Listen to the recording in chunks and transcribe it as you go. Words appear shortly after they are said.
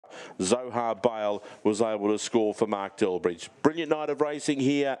Zohar Bale was able to score for Mark Delbridge. Brilliant night of racing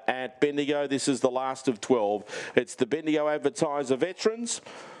here at Bendigo. This is the last of 12. It's the Bendigo Advertiser Veterans.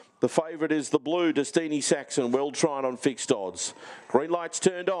 The favourite is the blue, Destiny Saxon, well trying on fixed odds. Green lights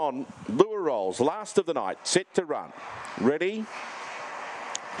turned on. Lure rolls, last of the night, set to run. Ready?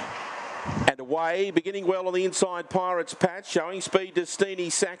 And away, beginning well on the inside, Pirates Patch, showing speed to Destiny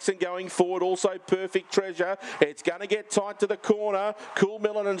Saxon, going forward, also Perfect Treasure. It's going to get tight to the corner. Cool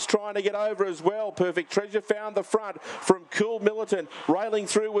Militan's trying to get over as well. Perfect Treasure found the front from Cool Militant. Railing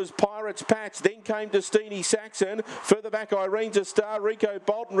through was Pirates Patch, then came Destiny Saxon. Further back, Irene's a Star, Rico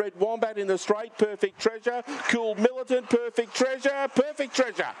Bolton, Red Wombat in the straight, Perfect Treasure. Cool Militant, Perfect Treasure, Perfect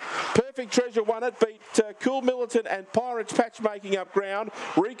Treasure. Perfect Treasure won it, beat Cool Militant and Pirates Patch making up ground.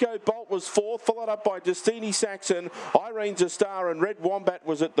 Rico Bolt was fourth, followed up by Destiny Saxon. Irene's a Star and Red Wombat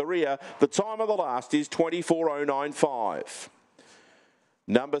was at the rear. The time of the last is 24:095.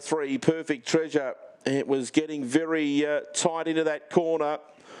 Number 3, Perfect Treasure. It was getting very tight into that corner.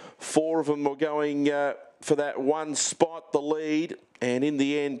 4 of them were going for that one spot, the lead. And in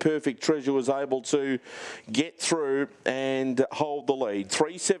the end, Perfect Treasure was able to get through and hold the lead.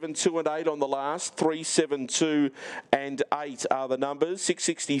 3, 7, 2 and 8 on the last. 3, 7, 2 and 8 are the numbers.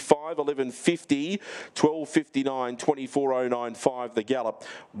 665, 1150, 1259, 24:095 the gallop.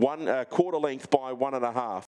 1 quarter length by 1.5.